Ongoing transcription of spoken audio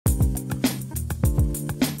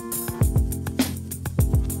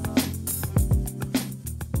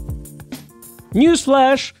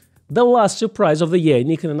Newsflash! The last surprise of the year,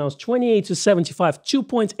 Nikon announced 28-75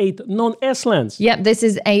 2.8 non-S lens. Yep, this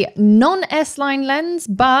is a non-S line lens,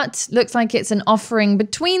 but looks like it's an offering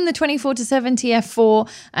between the 24-70 f4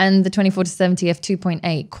 and the 24-70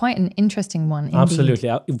 f2.8. Quite an interesting one indeed. Absolutely,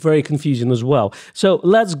 very confusing as well. So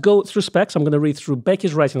let's go through specs. I'm going to read through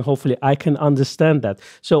Becky's writing. Hopefully I can understand that.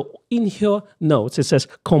 So in her notes, it says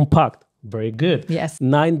compact. Very good. Yes.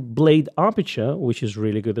 9-blade aperture, which is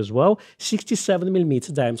really good as well.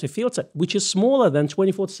 67mm diameter field set, which is smaller than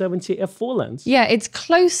 24-70 f4 lens. Yeah, it's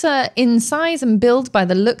closer in size and build by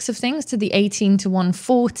the looks of things to the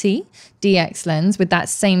 18-140 DX lens with that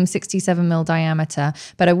same 67mm diameter.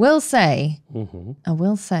 But I will say,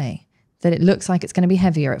 that it looks like it's going to be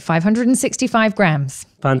heavier at 565 grams.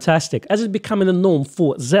 Fantastic. As it's becoming a norm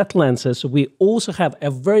for Z lenses, we also have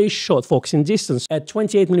a very short focusing distance. At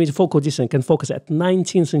 28mm focal distance, can focus at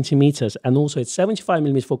 19 centimeters, and also at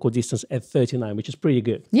 75mm focal distance at 39, which is pretty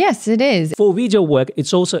good. Yes, it is. For video work,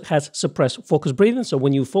 it also has suppressed focus breathing. So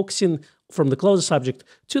when you're focusing from the closer subject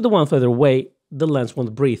to the one further away, the lens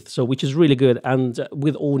won't breathe, so which is really good. And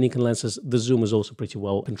with all Nikon lenses, the zoom is also pretty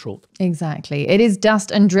well controlled. Exactly. It is dust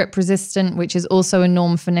and drip resistant, which is also a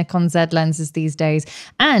norm for Nikon Z lenses these days.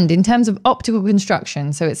 And in terms of optical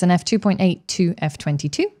construction, so it's an f2.8 to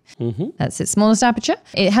f22. That's its smallest aperture.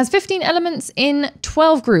 It has 15 elements in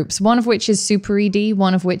 12 groups, one of which is Super ED,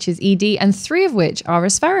 one of which is ED, and 3 of which are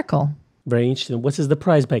aspherical. Very interesting. What is the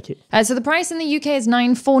price, Becky? So the price in the UK is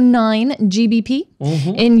 949 GBP.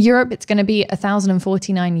 In Europe, it's going to be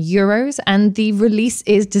 1,049 euros. And the release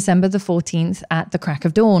is December the 14th at the crack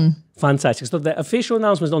of dawn. Fantastic. So the official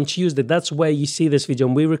announcement is on Tuesday. That's where you see this video.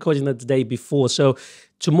 And we're recording it the day before. So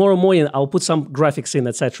tomorrow morning, I'll put some graphics in,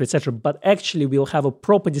 etc., etc. But actually, we'll have a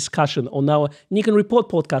proper discussion on our Nikon Report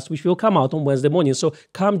podcast, which will come out on Wednesday morning. So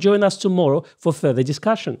come join us tomorrow for further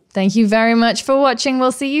discussion. Thank you very much for watching.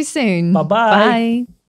 We'll see you soon. Bye-bye. Bye.